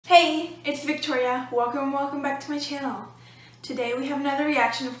Hey, it's Victoria. Welcome back to my channel. Today we have another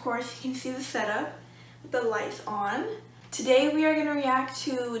reaction. Of course, you can see the setup with the lights on. Today we are going to react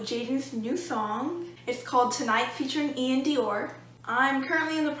to Jaden's new song. It's called Tonight featuring iann Dior. I'm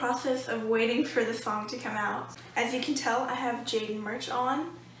currently in the process of waiting for the song to come out. As you can tell, I have Jaden merch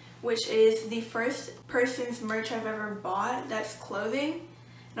on, which is the first person's merch I've ever bought that's clothing.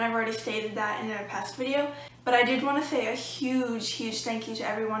 And I've already stated that in a past video. But I did want to say a huge thank you to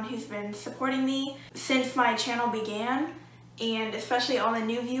everyone who's been supporting me since my channel began, and especially all the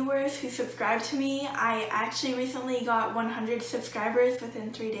new viewers who subscribe to me. I actually recently got 100 subscribers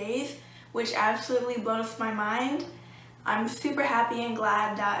within 3 days, which absolutely blows my mind. I'm super happy and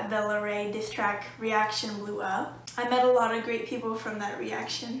glad that the Larray diss track reaction blew up. I met a lot of great people from that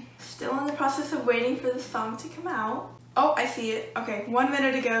reaction. Still in the process of waiting for the song to come out. Oh, I see it. Okay, 1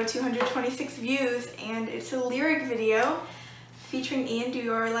 minute ago, 226 views, and it's a lyric video featuring iann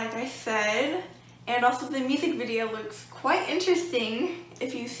Dior, like I said. And also the music video looks quite interesting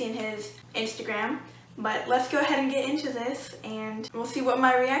if you've seen his Instagram. But let's go ahead and get into this, and we'll see what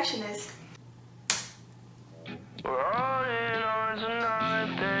my reaction is. We're holding on to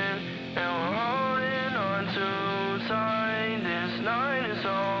nothing, and we're holding on too tight. This night is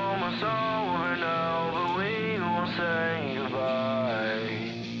almost over now, but we won't say goodbye.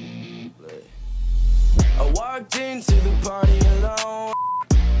 I walked into the party alone.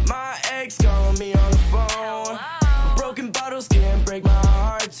 My ex calling me on the phone. Broken bottles can't break my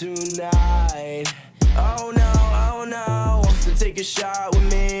heart tonight. Oh no, so take a shot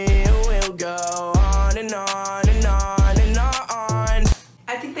with me and we'll go on and on and on and on.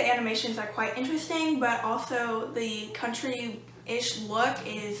 I think the animations are quite interesting, but also the country-ish look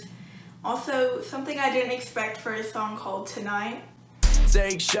is also something I didn't expect for a song called Tonight.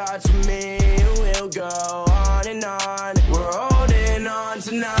 Take shots with me and we'll go on and on. We're holding on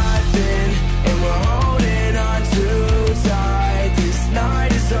to nothing, and we're holding on too tight. This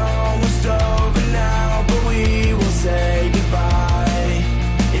night is almost over now, but we will say goodbye.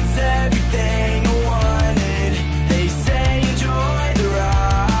 It's everything I wanted. They say enjoy the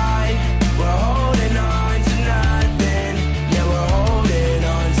ride. We're holding on to nothing. Yeah, we're holding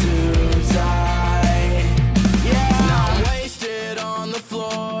on too tight. Yeah, now I'm wasted on the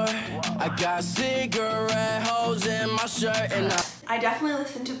floor. I got cigarette holes in my shirt, and I definitely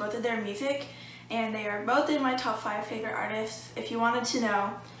listen to both of their music, and they are both in my top 5 favorite artists, if you wanted to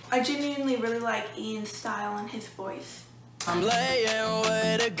know. I genuinely really like iann's style and his voice. I'm laying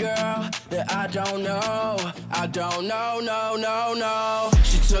with a girl that I don't know, no.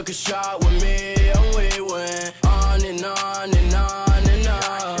 She took a shot with me and we went on and on and on and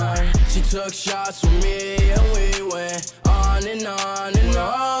on. She took shots with me and we went on and on and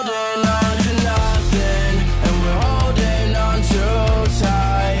on. We're holding on to nothing, and we're holding on too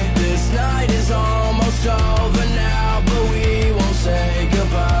tight. This night is almost over now, but we won't say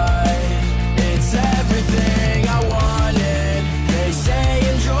goodbye. It's everything I wanted. They say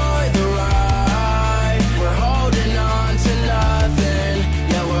enjoy the ride. We're holding on to nothing.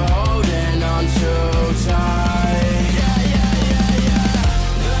 Yeah, we're holding on too tight. Yeah.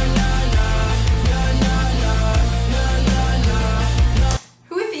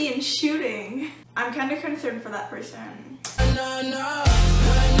 Who is iann shooting? I'm kind of concerned for that person.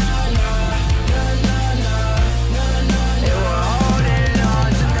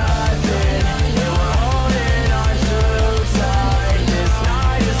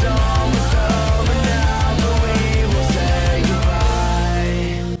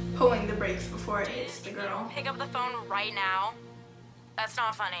 Pulling the brakes before it hits the girl. Pick up the phone right now. That's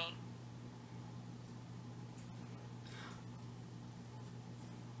not funny.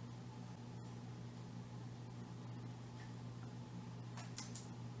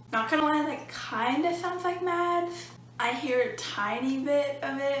 Not gonna lie, that kind of sounds like Mads. I hear a tiny bit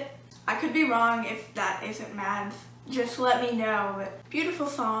of it. I could be wrong if that isn't Mads. Just let me know. But beautiful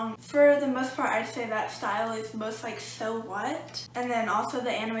song. For the most part, I'd say that style is most like So What. And then also the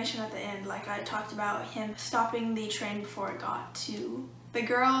animation at the end, like I talked about, him stopping the train before it got to the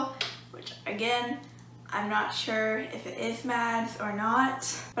girl, which again, I'm not sure if it is Mads or not,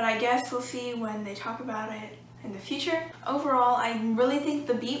 but I guess we'll see when they talk about it in the future. Overall, I really think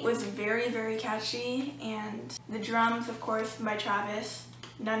the beat was very catchy, and the drums, of course, by Travis,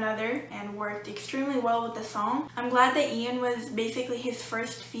 none other, and worked extremely well with the song. I'm glad that iann was basically his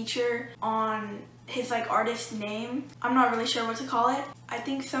first feature on his like artist name. I'm not really sure what to call it. I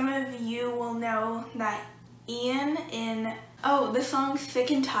think some of you will know that iann in the song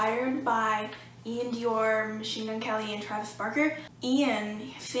Sick and Tired by iann Dior, Machine Gun Kelly, and Travis Barker,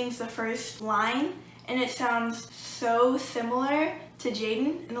 iann sings the first line, and it sounds so similar to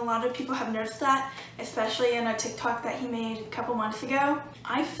Jaden, and a lot of people have noticed that, especially in a TikTok that he made a couple months ago.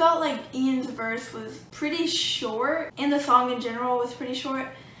 I felt like Iann's verse was pretty short, and the song in general was pretty short,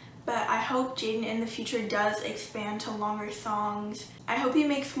 but I hope Jaden in the future does expand to longer songs. I hope he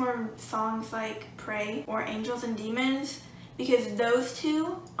makes more songs like Pray or Angels and Demons, because those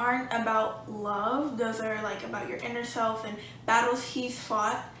two aren't about love. Those are like about your inner self and battles he's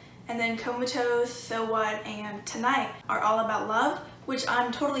fought. And then Comatose, So What, and Tonight are all about love, which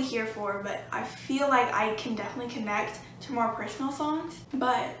I'm totally here for, but I feel like I can definitely connect to more personal songs.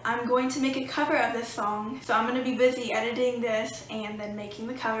 But I'm going to make a cover of this song, so I'm going to be busy editing this and then making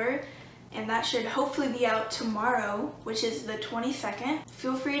the cover, and that should hopefully be out tomorrow, which is the 22nd.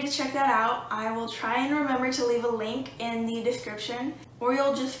 Feel free to check that out. I will try and remember to leave a link in the description, or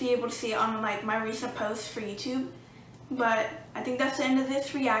you'll just be able to see it on like my recent posts for YouTube. But I think that's the end of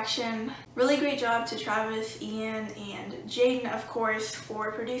this reaction. Really great job to Travis, Iann, and Jaden, of course,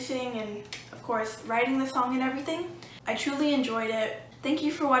 for producing and, of course, writing the song and everything. I truly enjoyed it. Thank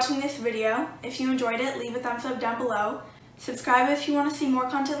you for watching this video. If you enjoyed it, leave a thumbs up down below. Subscribe if you want to see more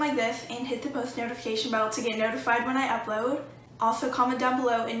content like this, and hit the post notification bell to get notified when I upload. Also, comment down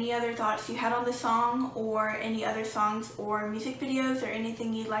below any other thoughts you had on the song, or any other songs or music videos, or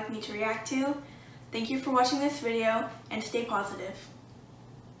anything you'd like me to react to. Thank you for watching this video, and stay positive.